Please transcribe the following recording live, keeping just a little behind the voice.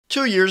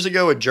2 years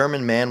ago, a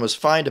German man was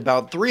fined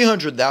about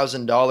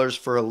 $300,000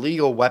 for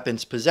illegal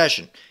weapons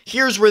possession.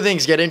 Here's where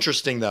things get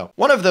interesting though.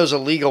 One of those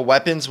illegal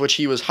weapons which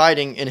he was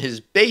hiding in his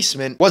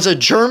basement was a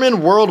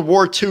German World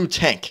War II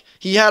tank.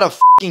 He had a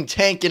fucking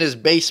tank in his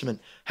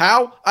basement.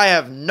 How? I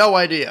have no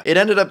idea. It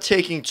ended up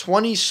taking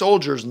 20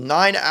 soldiers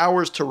 9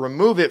 hours to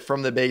remove it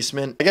from the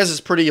basement. I guess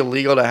it's pretty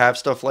illegal to have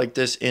stuff like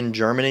this in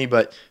Germany,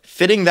 but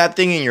fitting that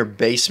thing in your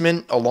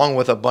basement along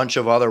with a bunch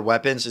of other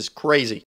weapons is crazy.